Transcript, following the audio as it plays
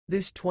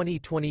This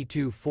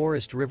 2022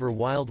 Forest River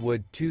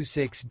Wildwood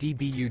 26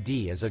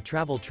 DBUD is a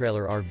travel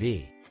trailer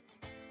RV.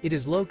 It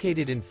is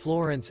located in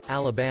Florence,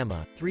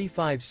 Alabama,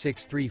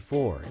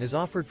 35634 and is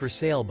offered for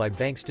sale by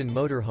Bankston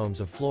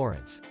Motorhomes of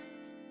Florence.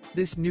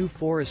 This new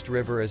Forest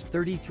River is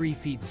 33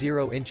 feet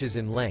 0 inches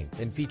in length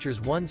and features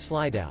one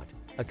slideout,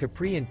 a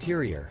CAPRI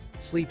interior,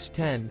 sleeps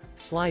 10,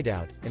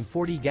 slideout, and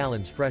 40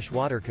 gallons fresh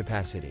water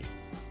capacity.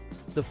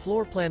 The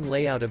floor plan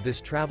layout of this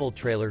travel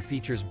trailer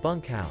features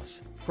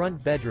bunkhouse,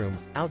 front bedroom,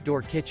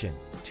 outdoor kitchen,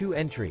 2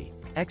 entry,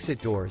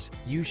 exit doors,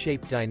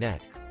 U-shaped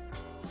dinette.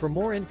 For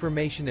more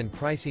information and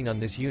pricing on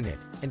this unit,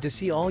 and to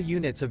see all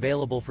units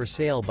available for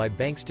sale by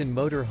Bankston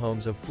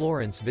Motorhomes of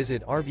Florence,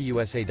 visit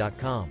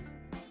RVUSA.com.